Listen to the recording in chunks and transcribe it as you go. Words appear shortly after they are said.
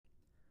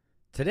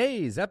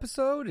Today's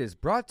episode is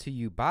brought to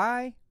you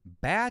by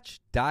Batch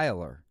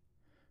Dialer.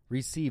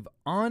 Receive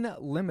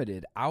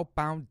unlimited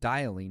outbound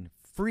dialing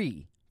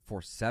free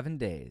for 7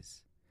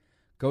 days.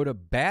 Go to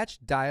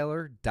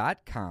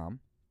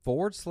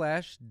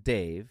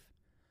batchdialer.com/Dave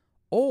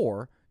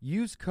or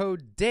use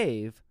code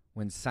DAVE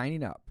when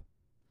signing up.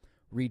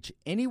 Reach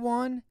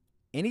anyone,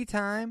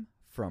 anytime,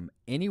 from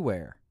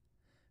anywhere.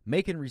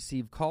 Make and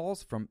receive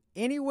calls from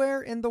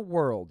anywhere in the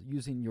world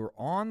using your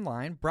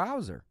online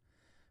browser.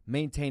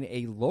 Maintain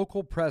a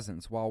local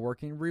presence while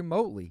working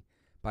remotely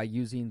by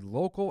using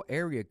local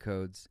area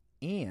codes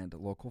and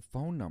local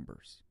phone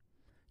numbers.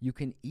 You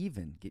can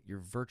even get your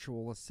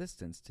virtual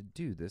assistants to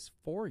do this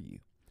for you.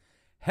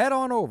 Head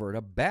on over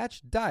to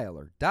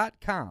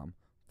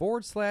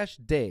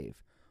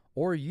batchdialer.com/Dave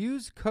or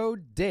use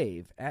code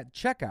DAVE at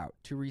checkout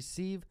to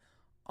receive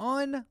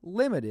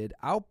unlimited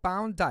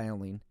outbound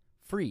dialing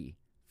free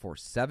for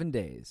 7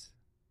 days.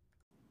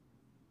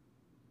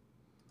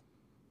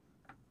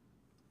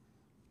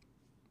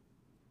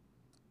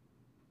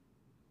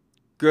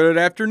 Good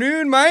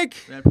afternoon, Mike.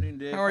 Good afternoon,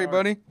 Dave. How are you,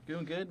 buddy?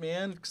 Doing good,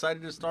 man.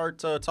 Excited to start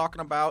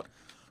talking about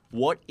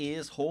what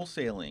is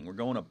wholesaling. We're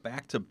going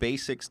back to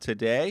basics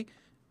today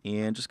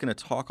and just going to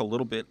talk a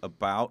little bit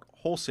about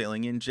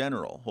wholesaling in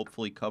general.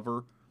 Hopefully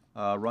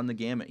run the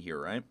gamut here,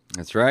 right?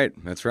 That's right.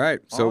 Awesome.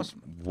 So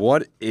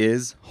what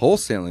is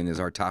wholesaling is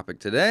our topic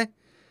today.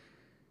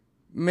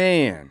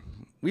 Man,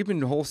 we've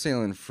been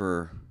wholesaling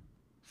for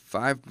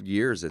 5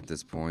 years at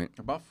this point.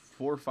 About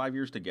 4 or 5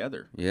 years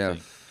together. Yeah,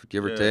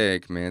 give or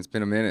take, man. It's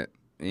been a minute.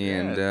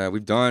 And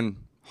we've done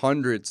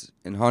hundreds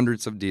and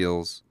hundreds of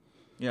deals.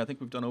 Yeah, I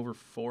think we've done over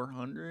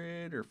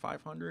 400 or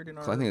 500 in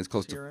our I think it's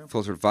CRM.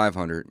 closer to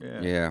 500.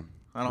 Yeah.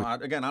 I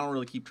don't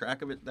really keep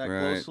track of it that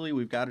closely.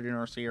 We've got it in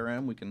our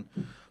CRM. We can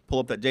pull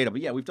up that data.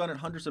 But yeah, we've done it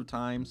hundreds of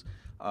times.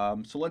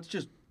 So let's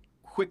just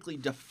quickly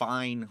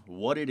define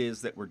what it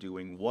is that we're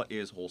doing. What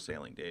is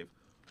wholesaling, Dave?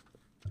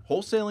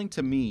 Wholesaling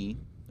to me,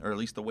 or at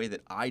least the way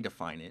that I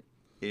define it,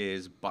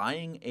 is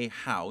buying a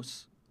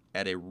house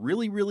at a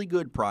really, really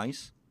good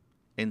price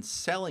and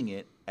selling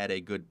it at a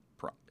good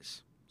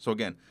price. So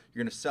again,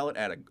 you're going to sell it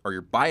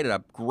you're buy it at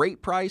a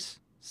great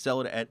price,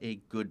 sell it at a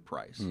good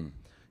price.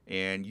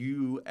 And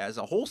you, as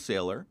a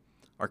wholesaler,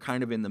 are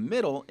kind of in the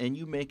middle, and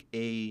you make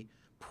a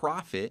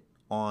profit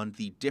on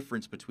the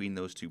difference between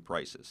those two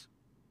prices.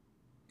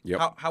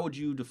 Yep. How would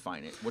you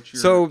define it?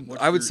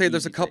 I would say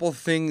there's a couple of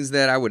things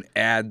that I would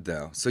add,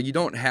 though. So you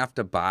don't have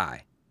to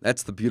buy.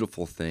 That's the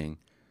beautiful thing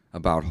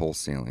about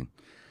wholesaling.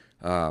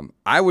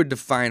 I would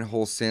define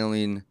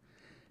wholesaling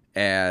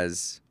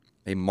as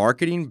a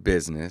marketing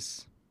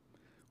business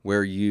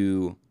where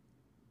you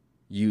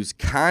use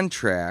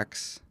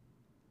contracts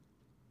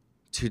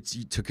to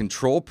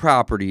control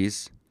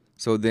properties,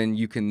 so then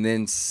you can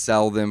then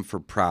sell them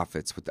for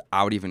profits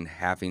without even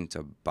having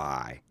to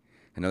buy.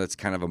 I know that's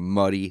kind of a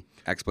muddy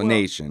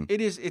explanation. Well,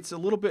 it is. It's a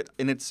little bit,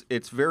 and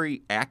it's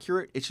very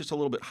accurate. It's just a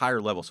little bit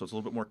higher level, so it's a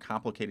little bit more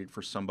complicated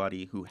for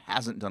somebody who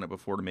hasn't done it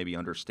before to maybe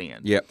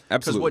understand. Yeah,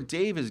 absolutely. Because what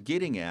Dave is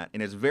getting at,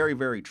 and it's very,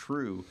 very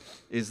true,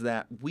 is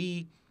that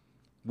when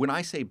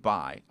I say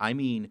buy, I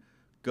mean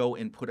go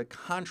and put a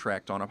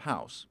contract on a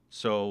house.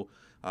 So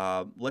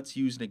let's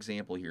use an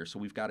example here. So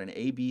we've got an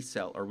A/B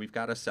seller, or we've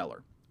got a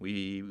seller.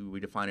 We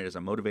define it as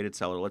a motivated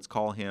seller. Let's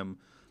call him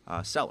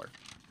seller.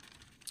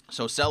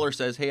 So seller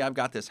says, hey, I've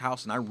got this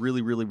house and I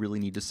really, really, really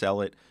need to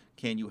sell it.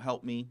 Can you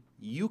help me?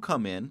 You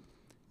come in.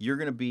 You're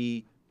going to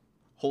be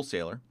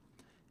wholesaler.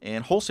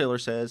 And wholesaler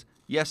says,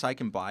 yes, I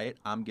can buy it.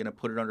 I'm going to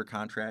put it under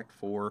contract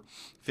for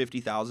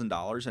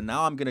 $50,000. And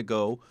now I'm going to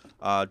go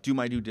do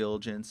my due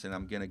diligence, and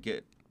I'm going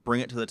to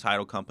bring it to the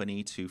title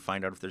company to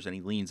find out if there's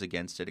any liens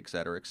against it, et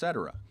cetera, et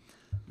cetera.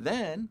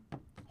 Then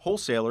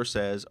wholesaler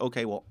says,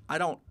 okay, well, I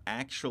don't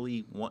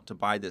actually want to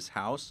buy this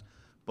house,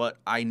 but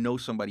I know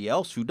somebody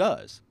else who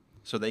does.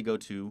 So they go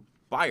to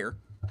buyer,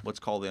 let's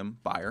call them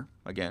buyer,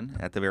 again,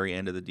 at the very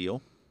end of the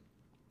deal.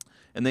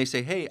 And they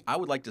say, hey, I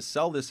would like to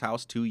sell this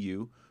house to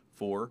you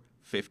for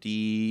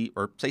 $50,000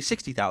 or say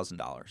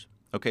 $60,000.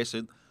 Okay,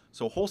 so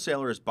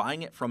wholesaler is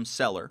buying it from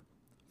seller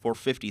for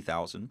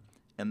 $50,000,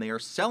 and they are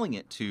selling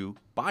it to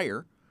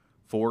buyer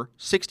for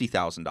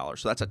 $60,000.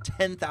 So that's a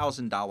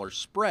 $10,000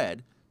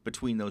 spread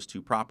between those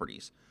two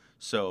properties.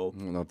 So I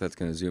don't know if that's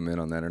going to zoom in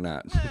on that or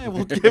not.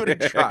 We'll give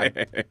it a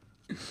try.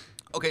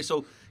 Okay,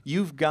 so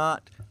you've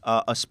got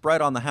a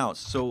spread on the house.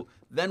 So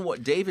then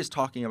what Dave is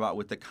talking about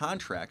with the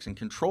contracts and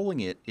controlling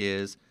it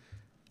is,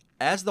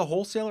 as the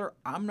wholesaler,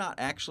 I'm not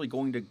actually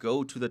going to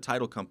go to the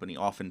title company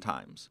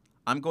oftentimes.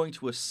 I'm going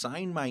to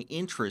assign my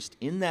interest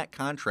in that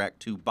contract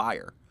to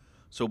buyer.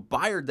 So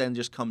buyer then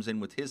just comes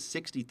in with his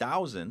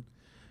 $60,000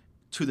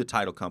 to the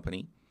title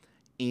company,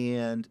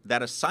 and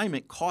that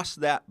assignment costs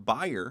that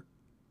buyer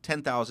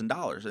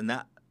 $10,000, and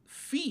that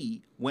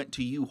fee went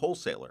to you,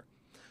 wholesaler.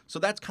 So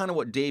that's kind of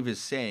what Dave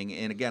is saying.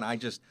 And again,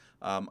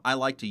 I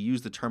like to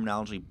use the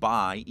terminology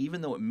buy,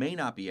 even though it may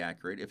not be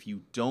accurate. If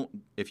you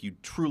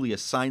truly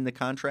assign the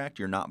contract,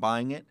 you're not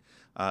buying it.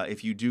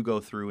 if you do go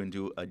through and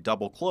do a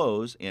double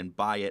close and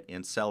buy it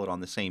and sell it on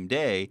the same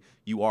day,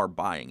 you are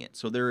buying it.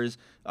 So there is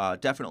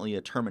definitely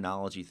a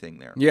terminology thing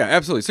there. Yeah,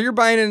 absolutely. So you're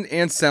buying it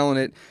and selling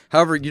it.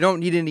 However, you don't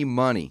need any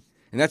money.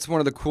 And that's one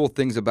of the cool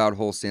things about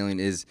wholesaling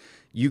is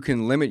you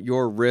can limit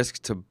your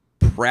risk to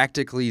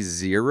practically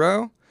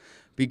zero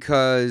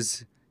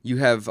because you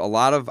have a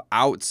lot of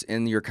outs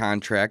in your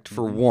contract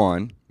for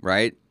one,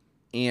 right?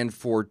 And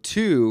for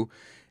two,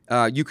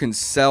 you can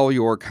sell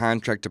your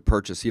contract to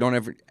purchase. You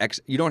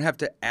don't have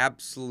to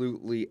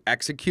absolutely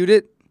execute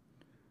it.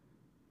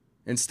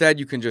 Instead,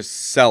 you can just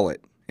sell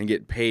it and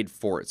get paid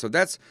for it. So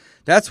that's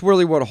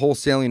really what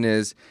wholesaling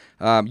is.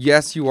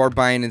 Yes, you are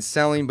buying and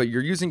selling, but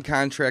you're using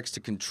contracts to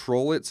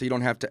control it so you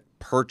don't have to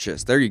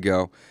purchase. There you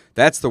go.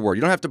 That's the word.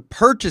 You don't have to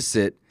purchase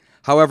it.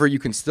 However, you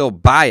can still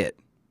buy it,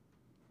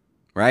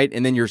 right?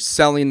 And then you're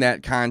selling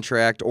that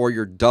contract or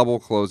you're double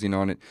closing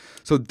on it.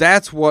 So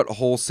that's what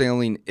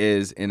wholesaling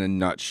is in a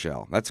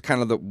nutshell. That's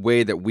kind of the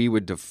way that we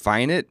would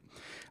define it.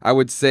 I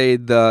would say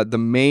the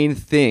main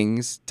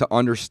things to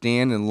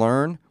understand and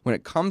learn when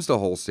it comes to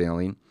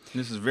wholesaling,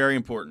 This is very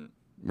important.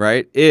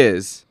 right,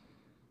 is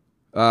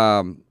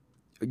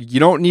you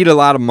don't need a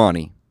lot of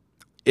money,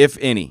 if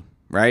any,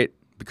 right?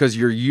 Because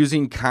you're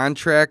using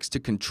contracts to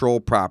control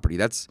property.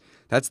 That's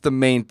the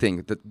main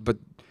thing.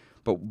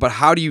 But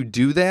how do you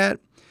do that?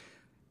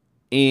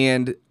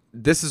 And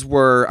this is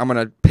where I'm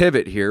going to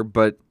pivot here,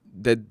 but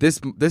that this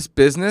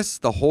business,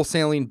 the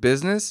wholesaling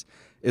business,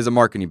 is a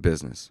marketing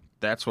business.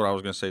 That's what I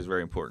was going to say is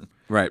very important.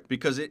 Right.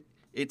 Because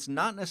it's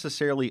not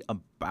necessarily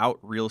about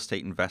real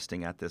estate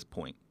investing at this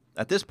point.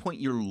 At this point,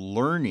 you're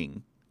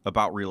learning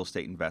about real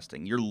estate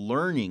investing. You're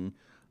learning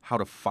how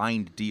to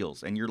find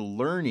deals, and you're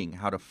learning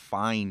how to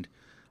find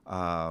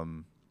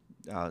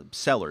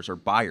sellers or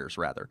buyers,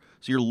 rather.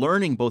 So you're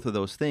learning both of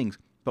those things,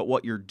 but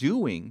what you're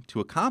doing to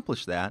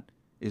accomplish that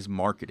is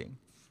marketing.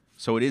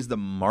 So it is the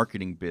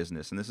marketing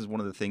business, and this is one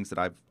of the things that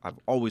I've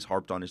always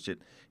harped on is that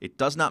it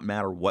does not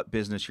matter what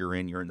business you're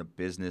in the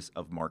business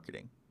of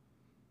marketing.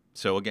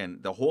 So again,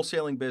 the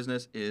wholesaling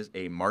business is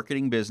a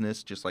marketing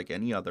business just like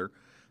any other,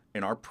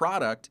 and our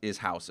product is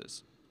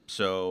houses.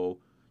 So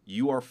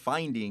you are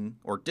finding,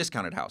 or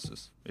discounted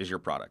houses is your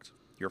product.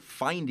 You're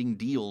finding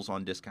deals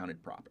on discounted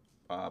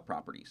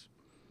properties.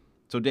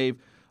 So Dave,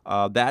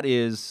 that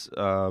is,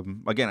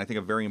 again, I think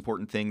a very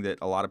important thing that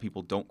a lot of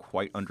people don't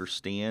quite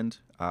understand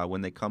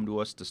when they come to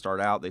us to start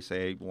out. They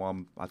say,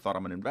 well, I thought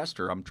I'm an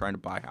investor. I'm trying to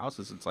buy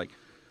houses. It's like,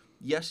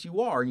 yes, you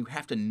are. And you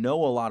have to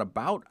know a lot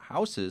about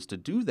houses to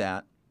do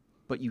that,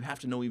 but you have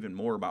to know even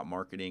more about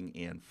marketing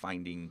and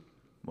finding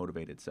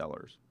motivated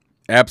sellers.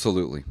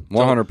 Absolutely.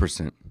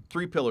 100%.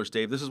 3 pillars,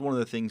 Dave. This is one of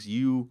the things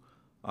you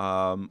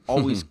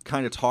always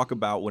kind of talk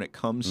about when it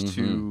comes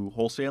to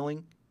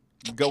wholesaling.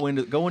 Go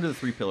into the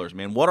 3 pillars,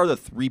 man. What are the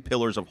 3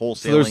 pillars of wholesaling?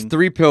 So there's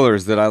 3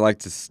 pillars that I like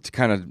to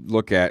kind of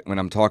look at when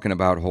I'm talking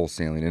about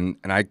wholesaling,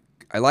 and I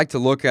like to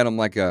look at them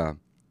like a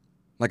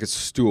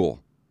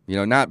stool,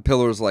 not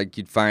pillars like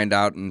you'd find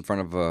out in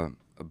front of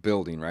a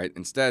building, right?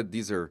 Instead,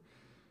 these are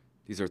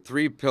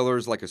 3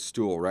 pillars like a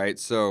stool, right?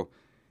 So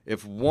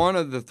if one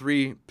of the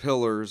 3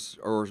 pillars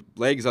or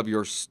legs of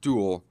your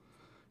stool,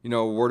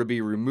 were to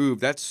be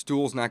removed, that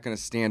stool's not going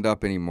to stand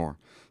up anymore.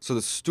 So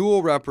the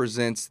stool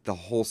represents the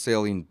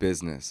wholesaling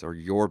business or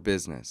your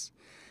business.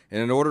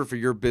 And in order for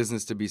your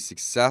business to be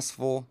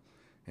successful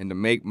and to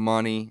make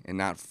money and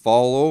not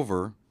fall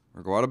over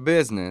or go out of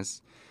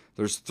business,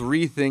 there's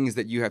 3 things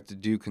that you have to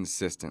do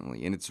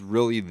consistently. And it's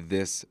really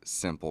this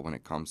simple when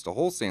it comes to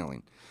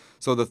wholesaling.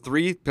 So the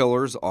 3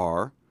 pillars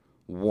are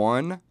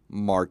 1,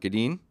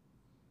 marketing,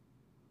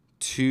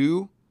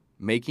 2,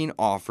 making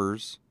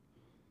offers,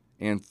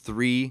 and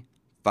 3,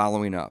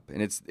 following up.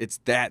 And it's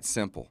that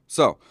simple.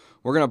 So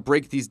we're going to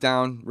break these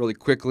down really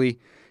quickly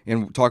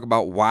and talk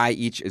about why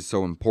each is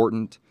so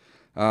important.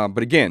 But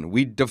again,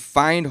 we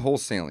defined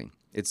wholesaling.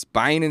 It's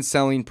buying and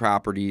selling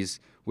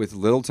properties with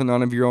little to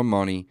none of your own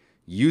money,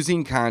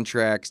 using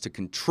contracts to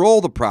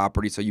control the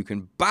property so you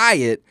can buy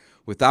it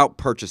without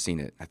purchasing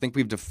it. I think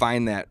we've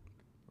defined that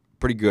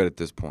pretty good at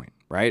this point,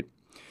 right?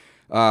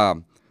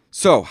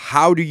 So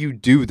how do you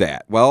do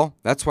that? Well,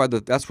 that's where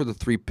the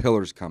 3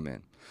 pillars come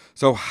in.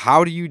 So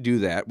how do you do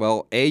that?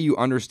 Well, A, you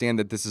understand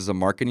that this is a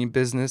marketing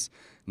business,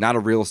 not a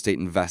real estate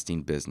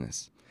investing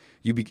business.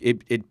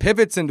 It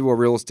pivots into a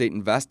real estate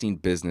investing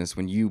business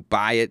when you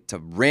buy it to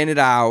rent it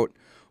out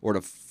or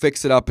to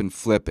fix it up and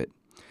flip it.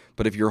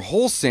 But if you're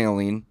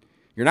wholesaling,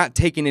 you're not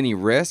taking any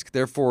risk.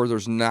 Therefore,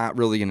 there's not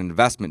really an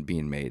investment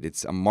being made.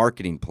 It's a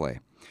marketing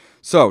play.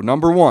 So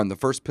number 1, the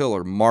first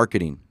pillar,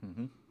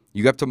 marketing.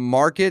 You have to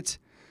market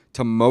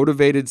to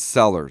motivated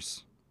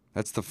sellers.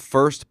 That's the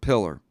first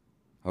pillar.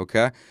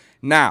 Okay?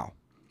 Now,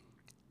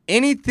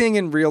 anything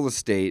in real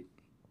estate,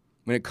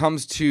 when it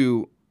comes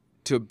to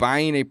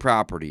buying a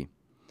property,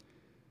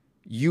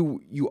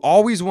 you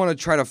always want to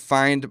try to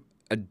find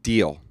a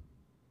deal.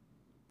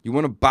 You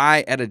want to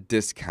buy at a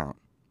discount.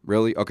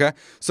 Really? Okay?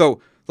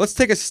 So let's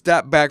take a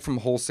step back from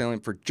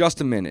wholesaling for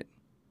just a minute.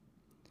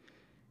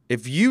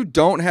 If you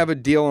don't have a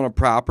deal on a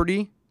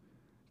property,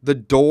 The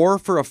door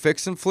for a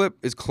fix and flip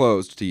is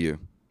closed to you.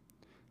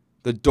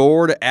 The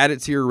door to add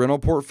it to your rental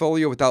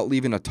portfolio without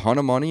leaving a ton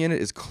of money in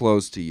it is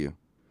closed to you.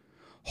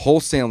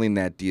 Wholesaling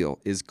that deal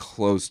is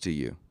closed to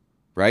you,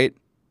 right?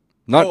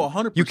 Not,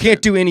 100%. You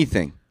can't do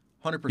anything.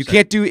 100%. You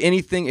can't do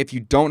anything if you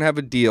don't have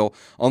a deal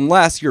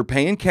unless you're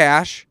paying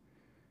cash,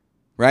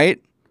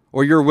 right?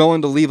 Or you're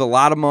willing to leave a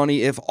lot of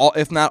money,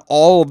 if not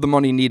all of the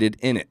money needed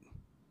in it,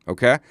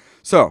 okay?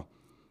 So,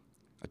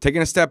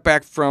 taking a step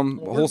back from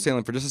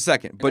wholesaling for just a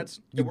second. But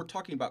we're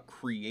talking about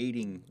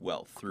creating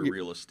wealth through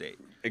real estate.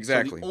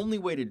 Exactly. So the only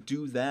way to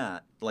do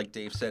that, like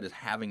Dave said, is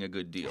having a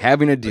good deal.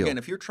 Having a deal. Again,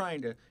 if you're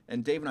trying to,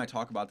 and Dave and I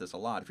talk about this a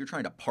lot, if you're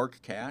trying to park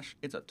cash,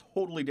 it's a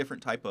totally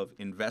different type of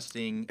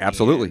investing.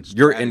 Absolutely. And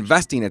You're strategy.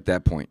 investing at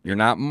that point. You're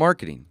not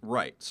marketing.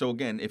 Right. So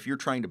again, if you're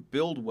trying to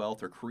build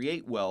wealth or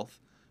create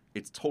wealth,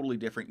 it's totally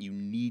different. You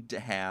need to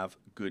have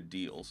good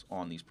deals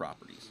on these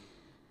properties.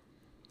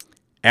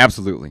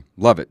 Absolutely.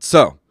 Love it.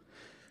 So,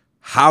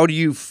 how do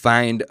you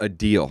find a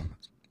deal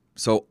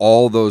so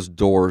all those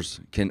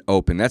doors can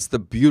open? That's the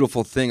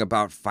beautiful thing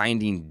about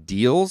finding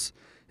deals,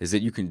 is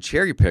that you can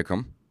cherry pick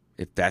them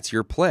if that's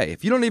your play.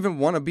 If you don't even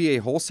want to be a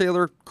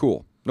wholesaler,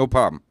 cool. No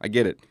problem. I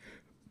get it.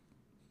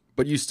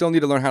 But you still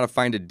need to learn how to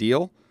find a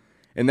deal,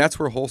 and that's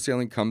where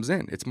wholesaling comes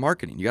in. It's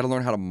marketing. You got to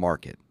learn how to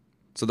market.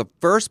 So the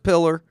first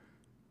pillar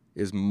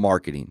is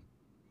marketing.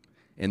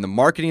 And the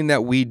marketing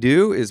that we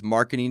do is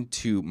marketing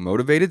to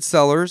motivated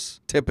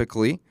sellers,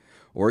 typically,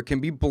 or it can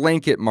be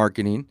blanket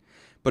marketing.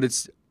 But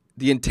it's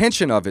the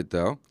intention of it,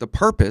 though, the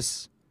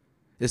purpose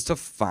is to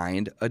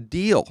find a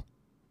deal.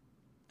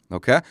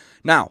 Okay?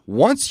 Now,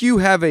 once you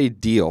have a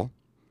deal,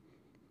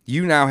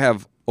 you now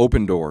have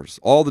open doors.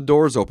 All the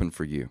doors open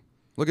for you.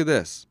 Look at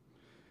this.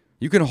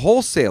 You can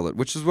wholesale it,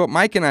 which is what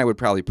Mike and I would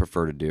probably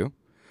prefer to do.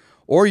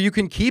 Or you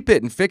can keep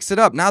it and fix it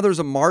up. Now there's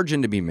a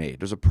margin to be made.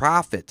 There's a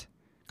profit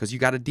because you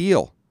got a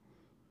deal.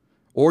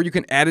 Or you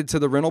can add it to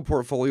the rental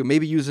portfolio,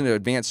 maybe using an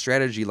advanced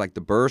strategy like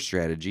the BRRRR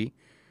strategy,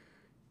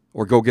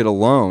 or go get a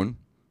loan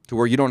to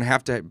where you don't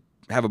have to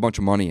have a bunch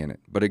of money in it.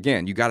 But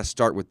again, you got to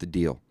start with the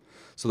deal.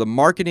 So the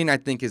marketing, I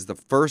think, is the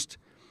first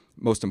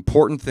most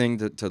important thing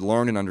to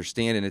learn and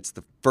understand, and it's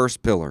the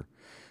first pillar.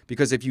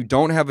 Because if you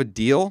don't have a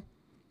deal,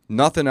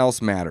 nothing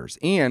else matters.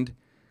 And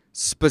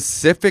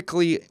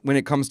specifically when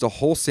it comes to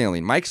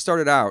wholesaling, Mike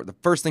started out, the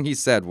first thing he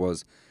said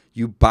was,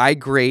 you buy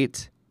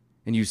great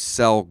and you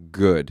sell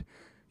good.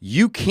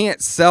 You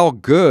can't sell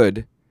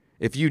good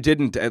if you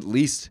didn't at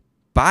least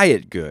buy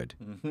it good,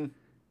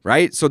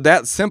 right? So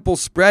that simple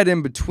spread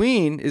in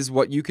between is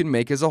what you can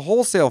make as a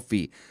wholesale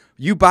fee.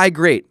 You buy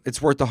great,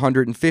 it's worth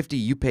 $150,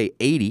 you pay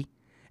 $80,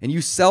 and you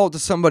sell it to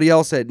somebody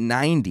else at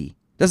 $90.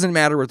 Doesn't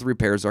matter what the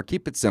repairs are,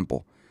 keep it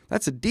simple.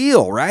 That's a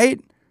deal,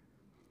 right?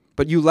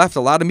 But you left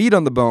a lot of meat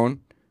on the bone,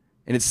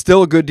 and it's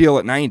still a good deal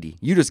at $90.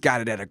 You just got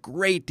it at a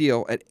great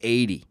deal at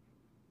 $80.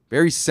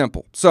 Very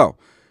simple. So,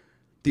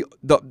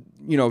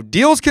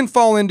 deals can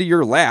fall into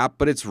your lap,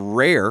 but it's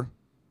rare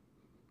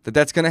that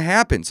that's going to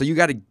happen. So you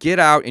got to get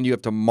out and you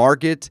have to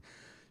market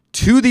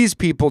to these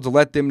people to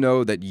let them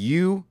know that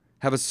you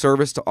have a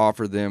service to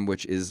offer them,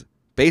 which is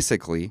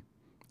basically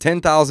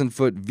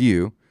 10,000-foot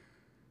view.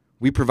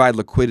 We provide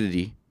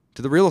liquidity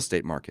to the real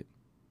estate market.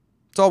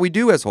 That's all we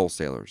do as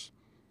wholesalers.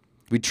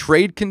 We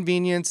trade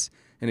convenience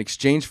in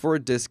exchange for a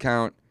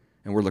discount,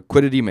 and we're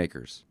liquidity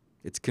makers.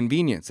 It's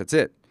convenience. That's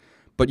it.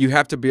 But you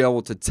have to be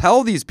able to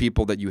tell these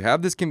people that you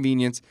have this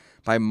convenience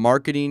by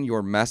marketing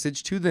your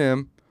message to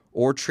them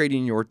or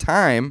trading your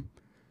time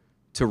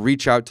to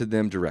reach out to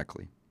them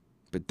directly.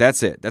 But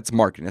that's it. That's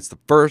marketing. That's the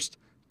first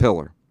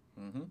pillar.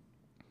 Mm-hmm.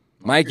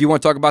 Mike, you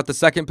want to talk about the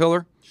second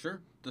pillar?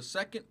 Sure. The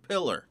second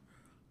pillar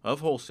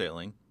of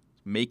wholesaling,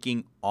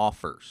 making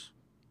offers.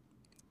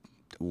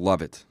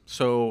 Love it.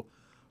 So,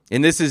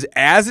 and this is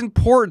as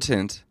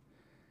important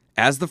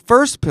as the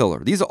first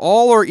pillar. These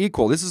all are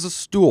equal. This is a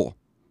stool.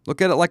 Look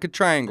at it like a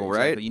triangle,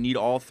 exactly. Right? You need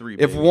all three.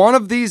 Baby. If one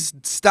of these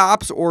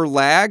stops or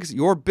lags,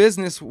 your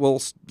business will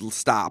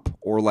stop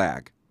or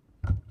lag.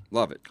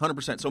 Love it.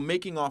 100%. So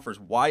making offers,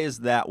 why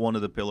is that one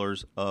of the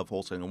pillars of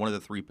wholesaling, one of the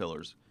three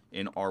pillars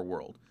in our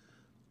world?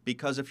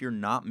 Because if you're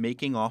not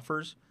making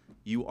offers,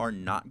 you are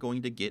not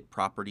going to get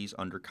properties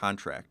under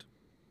contract,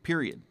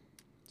 period.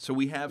 So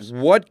we have...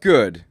 What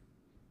good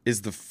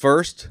is the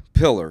first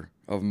pillar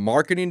of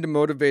marketing to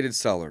motivated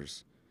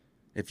sellers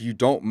if you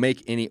don't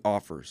make any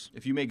offers?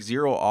 If you make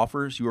 0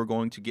 offers, you are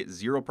going to get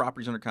 0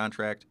 properties under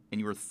contract, and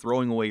you are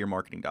throwing away your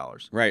marketing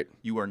dollars. Right.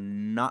 You are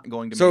not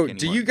going to so make any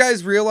do money. You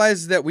guys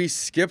realize that we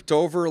skipped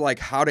over like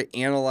how to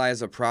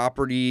analyze a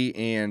property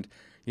and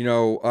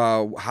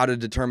how to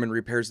determine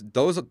repairs?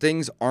 Those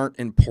things aren't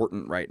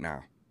important right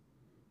now.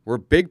 We're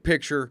big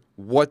picture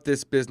what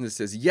this business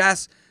is.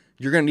 Yes,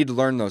 you're going to need to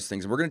learn those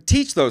things. We're going to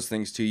teach those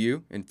things to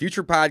you in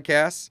future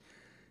podcasts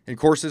and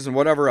courses and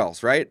whatever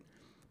else, right?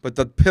 But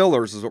the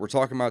pillars is what we're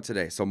talking about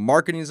today. So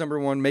marketing is number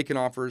 1, making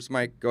offers.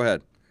 Mike, go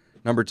ahead.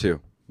 Number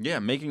 2. Yeah,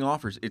 making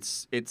offers.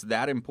 It's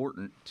that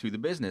important to the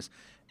business.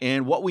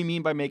 And what we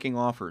mean by making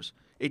offers,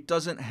 it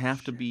doesn't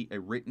have to be a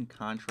written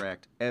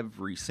contract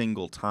every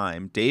single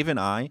time. Dave and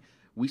I,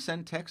 we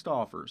send text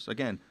offers.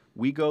 Again,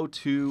 we go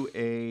to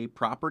a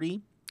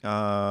property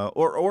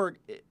or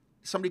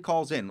somebody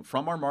calls in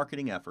from our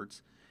marketing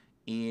efforts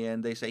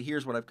and they say,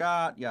 here's what I've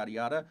got, yada,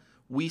 yada.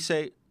 We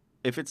say,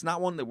 if it's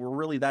not one that we're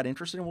really that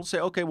interested in, we'll say,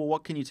 okay, well,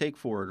 what can you take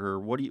for it? Or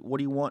what do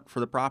you want for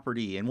the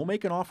property? And we'll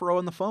make an offer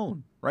on the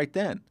phone right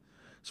then.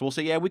 So we'll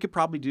say, yeah, we could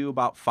probably do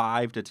about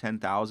 $5,000 to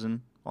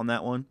 $10,000 on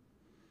that one.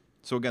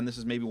 So again, this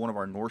is maybe one of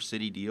our North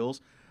City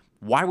deals.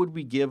 Why would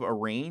we give a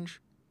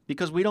range?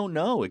 Because we don't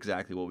know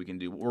exactly what we can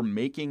do. We're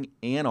making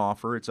an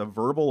offer. It's a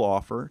verbal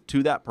offer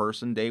to that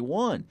person day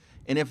one.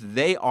 And if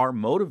they are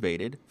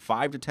motivated,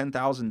 $5,000 to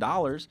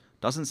 $10,000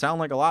 doesn't sound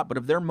like a lot, but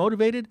if they're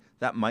motivated,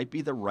 that might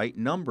be the right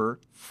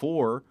number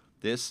for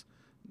this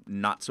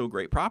not so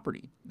great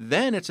property.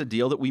 Then it's a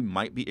deal that we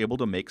might be able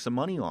to make some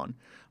money on.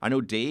 I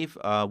know, Dave,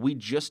 we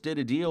just did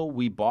a deal.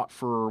 We bought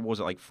for, what was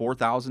it, like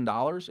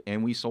 $4,000,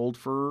 and we sold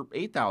for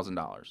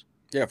 $8,000.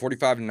 Yeah,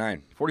 45 and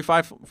 9.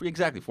 45,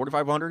 exactly,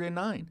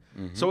 4,509.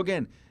 So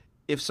again,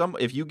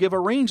 if you give a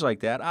range like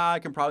that, I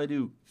can probably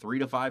do $3,000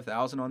 to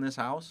 $5,000 on this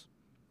house.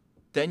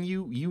 Then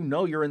you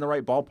know you're in the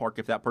right ballpark.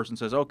 If that person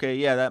says, okay,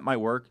 yeah, that might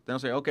work, then I'll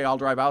say, okay, I'll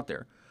drive out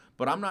there.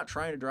 But I'm not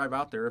trying to drive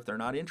out there if they're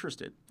not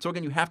interested. So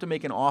again, you have to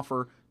make an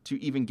offer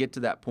to even get to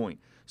that point.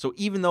 So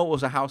even though it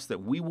was a house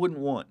that we wouldn't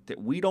want,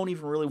 that we don't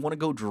even really want to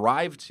go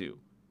drive to,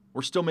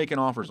 we're still making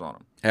offers on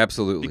them.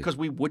 Absolutely. Because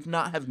we would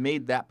not have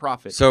made that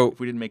profit if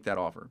we didn't make that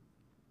offer.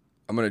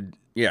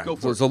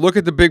 So look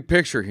at the big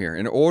picture here.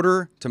 In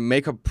order to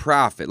make a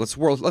profit, let's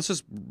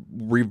just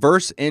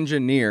reverse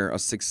engineer a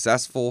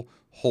successful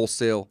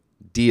wholesale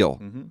deal,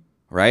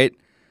 right?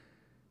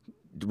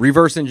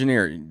 Reverse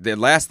engineer. The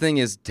last thing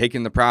is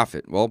taking the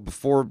profit. Well,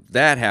 before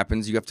that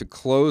happens, you have to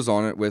close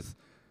on it with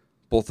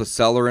both a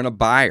seller and a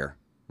buyer,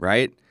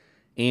 right?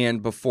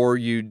 And before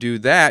you do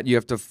that, you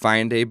have to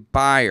find a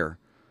buyer.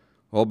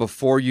 Well,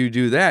 before you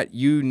do that,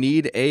 you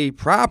need a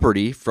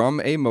property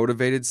from a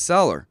motivated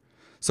seller.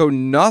 So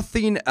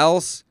nothing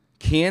else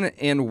can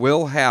and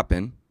will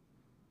happen.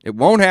 It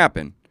won't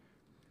happen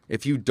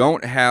if you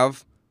don't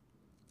have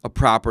a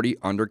property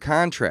under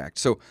contract.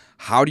 So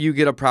how do you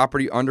get a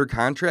property under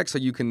contract so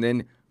you can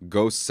then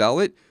go sell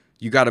it?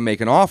 You got to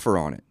make an offer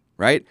on it,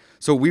 right?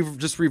 So we've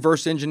just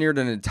reverse engineered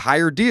an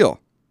entire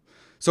deal.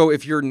 So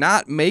if you're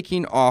not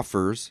making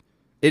offers,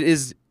 it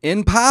is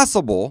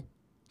impossible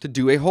to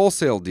do a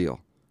wholesale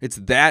deal. It's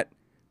that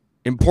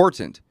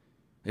important.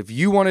 If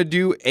you want to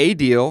do a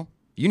deal,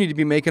 you need to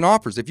be making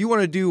offers. If you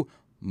want to do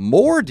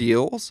more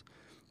deals,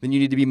 then you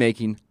need to be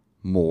making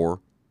more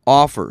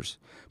offers.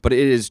 But it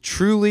is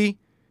truly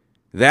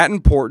that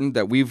important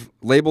that we've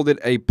labeled it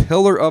a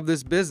pillar of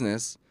this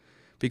business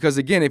because,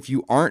 again, if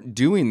you aren't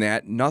doing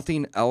that,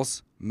 nothing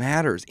else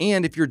matters.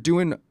 And if you're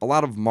doing a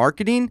lot of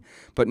marketing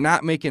but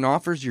not making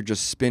offers, you're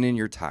just spinning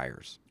your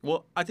tires.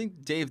 Well, I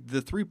think, Dave,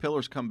 the three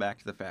pillars come back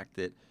to the fact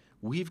that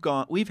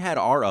we've had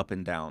our up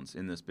and downs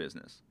in this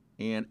business.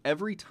 And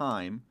every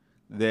time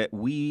that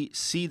we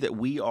see that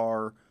we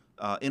are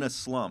in a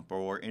slump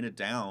or in a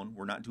down,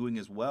 we're not doing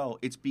as well,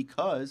 it's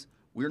because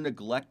we're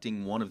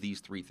neglecting one of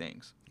these three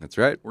things. That's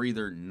right. We're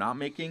either not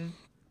making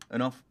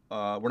enough,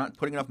 we're not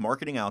putting enough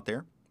marketing out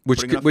there.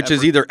 Which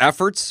is either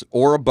efforts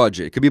or a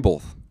budget. It could be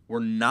both. We're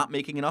not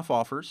making enough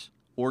offers.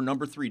 Or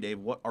number three, Dave,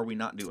 what are we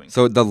not doing?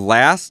 So the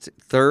last,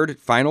 third,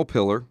 final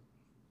pillar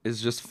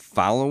is just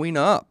following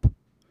up.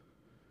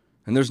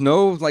 And there's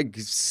no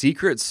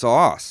secret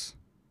sauce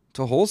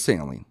to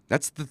wholesaling.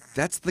 That's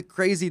the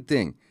crazy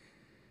thing.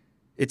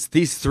 It's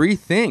these three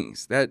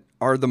things that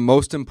are the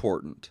most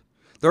important.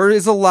 There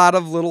is a lot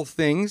of little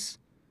things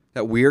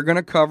that we are going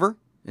to cover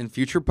in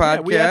future podcasts.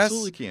 Yeah, we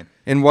absolutely can.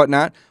 And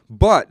whatnot.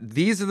 But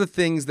these are the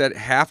things that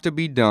have to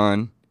be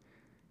done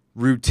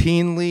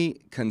routinely,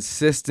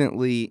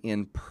 consistently,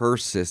 and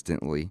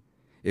persistently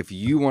if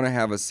you want to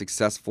have a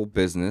successful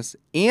business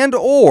and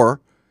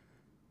or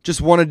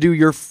just want to do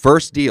your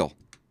first deal.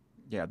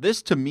 Yeah,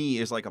 this to me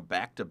is like a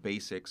back to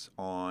basics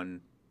on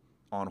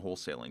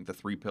wholesaling, the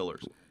three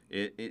pillars.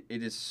 It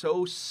is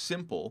so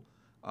simple,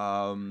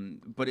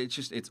 but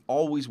it's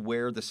always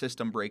where the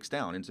system breaks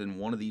down. It's in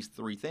one of these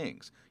three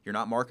things. You're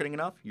not marketing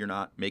enough, you're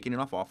not making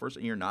enough offers,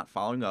 and you're not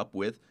following up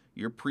with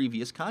your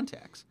previous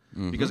contacts.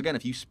 Because again,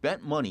 if you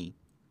spent money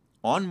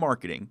on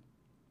marketing,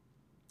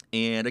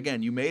 and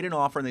again, you made an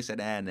offer and they said,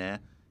 nah,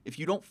 if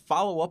you don't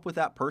follow up with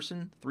that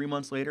person 3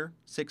 months later,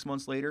 6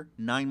 months later,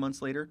 9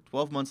 months later,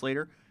 12 months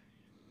later,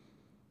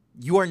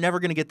 you are never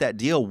going to get that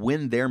deal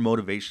when their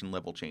motivation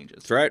level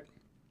changes. That's right.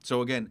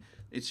 So again,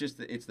 it's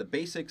the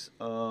basics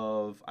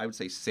of, I would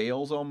say,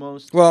 sales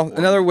almost. Well,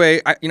 another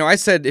way, I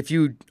said if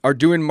you are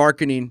doing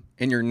marketing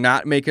and you're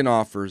not making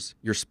offers,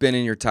 you're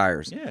spinning your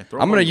tires. Yeah,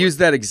 I'm going to use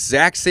that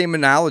exact same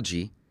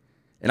analogy,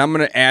 and I'm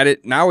going to add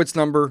it. Now it's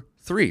number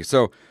 3.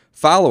 So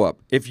follow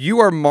up. If you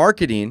are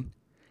marketing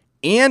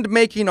and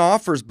making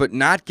offers but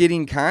not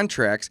getting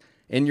contracts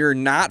and you're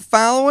not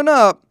following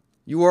up,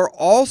 you are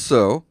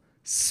also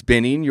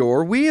spinning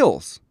your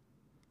wheels,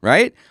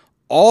 right?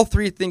 All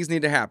three things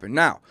need to happen.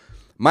 Now,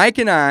 Mike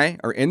and I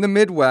are in the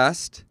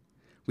Midwest.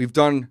 We've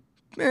done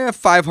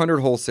 500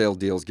 wholesale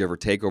deals, give or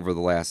take, over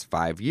the last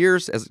 5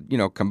 years, as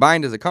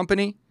combined as a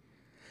company.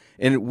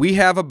 And we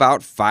have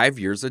about 5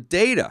 years of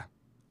data.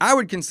 I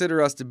would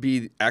consider us to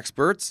be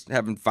experts,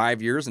 having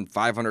 5 years and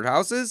 500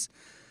 houses.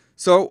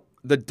 So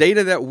the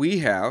data that we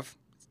have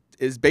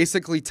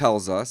basically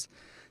tells us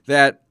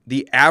that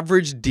the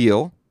average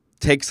deal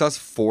takes us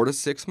 4 to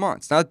 6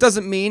 months. Now, it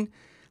doesn't mean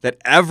that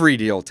every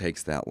deal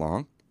takes that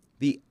long.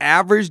 The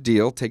average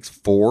deal takes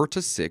 4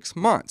 to 6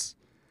 months.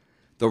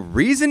 The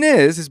reason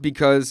is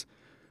because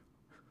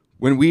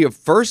when we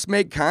first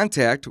make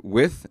contact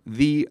with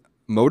the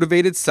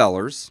motivated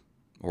sellers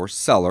or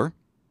seller,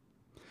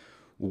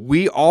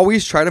 we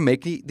always try to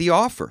make the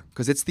offer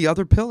because it's the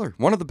other pillar,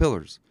 one of the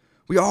pillars.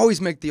 We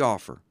always make the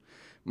offer.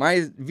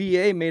 My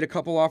VA made a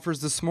couple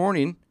offers this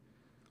morning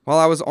while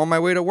I was on my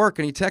way to work,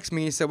 and he texted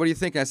me and he said, "What do you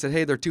think?" I said,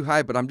 "Hey, they're too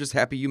high, but I'm just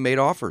happy you made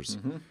offers.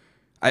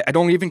 I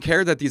don't even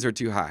care that these are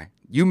too high.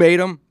 You made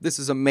them. This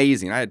is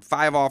amazing. I had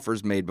 5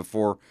 offers made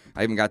before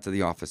I even got to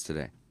the office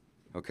today."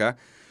 Okay?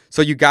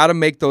 So you got to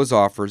make those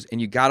offers, and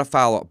you got to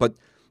follow up. But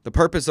the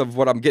purpose of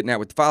what I'm getting at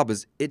with the follow-up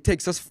is it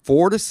takes us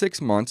 4 to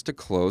 6 months to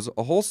close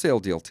a wholesale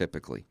deal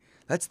typically.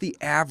 That's the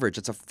average.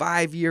 It's a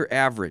 5-year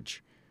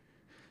average.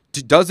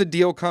 Does a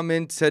deal come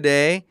in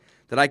today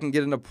that I can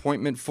get an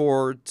appointment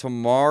for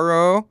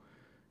tomorrow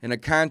and a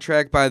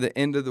contract by the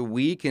end of the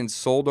week and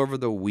sold over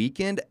the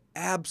weekend?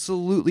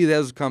 Absolutely,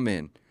 those come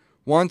in.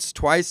 Once,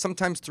 twice,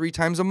 sometimes 3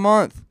 times a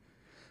month.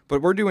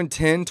 But we're doing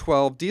 10,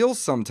 12 deals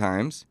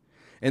sometimes,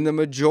 and the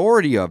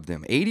majority of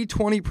them,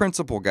 80-20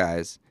 principle,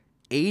 guys,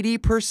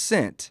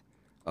 80%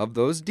 of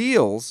those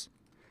deals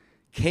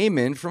came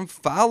in from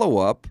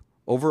follow-up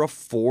over a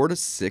 4 to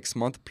 6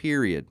 month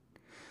period.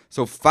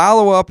 So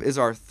follow-up is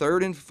our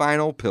third and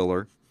final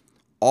pillar.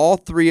 All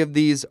 3 of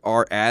these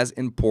are as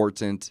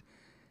important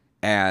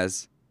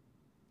as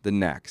the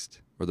next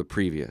or the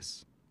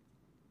previous.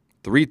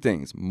 3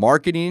 things: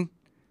 marketing,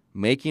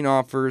 making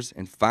offers,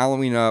 and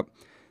following up.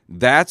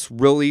 That's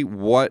really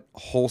what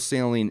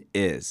wholesaling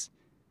is.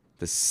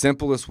 The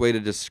simplest way to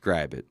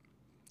describe it.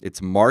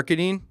 It's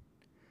marketing,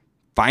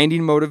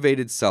 finding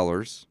motivated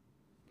sellers,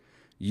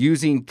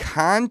 using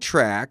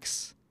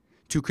contracts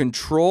to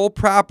control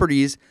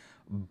properties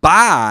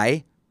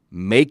by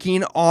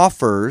making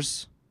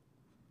offers,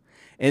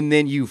 and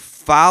then you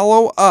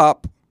follow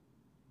up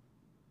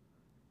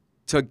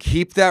to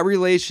keep that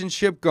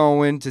relationship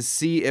going to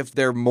see if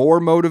they're more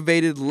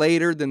motivated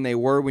later than they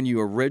were when you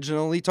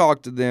originally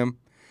talked to them.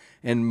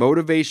 And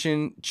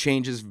motivation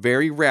changes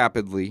very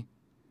rapidly.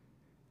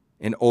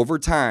 And over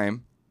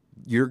time,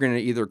 you're going to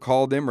either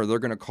call them or they're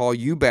going to call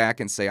you back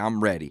and say,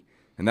 "I'm ready."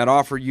 And that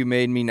offer you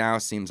made me now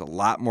seems a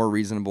lot more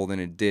reasonable than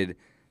it did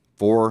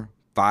 4,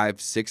 5,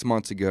 6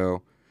 months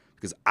ago,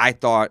 because I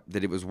thought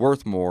that it was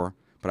worth more,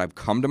 but I've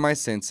come to my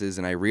senses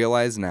and I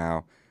realize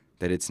now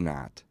that it's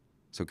not.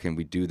 So can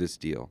we do this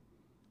deal?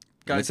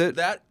 Guys, that's it.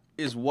 That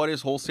is what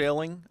is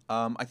wholesaling.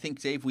 I think,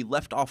 Dave, we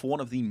left off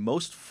one of the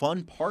most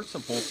fun parts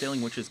of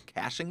wholesaling, which is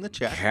cashing the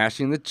check.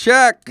 Cashing the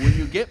check. When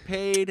you get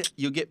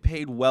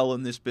paid well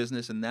in this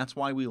business, and that's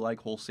why we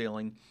like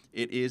wholesaling.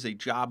 It is a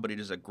job, but it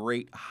is a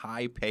great,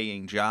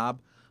 high-paying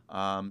job.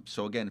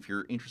 So, again, if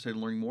you're interested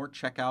in learning more,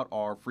 check out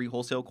our free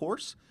wholesale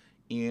course,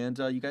 and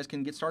you guys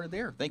can get started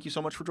there. Thank you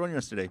so much for joining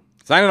us today.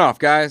 Signing off,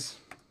 guys.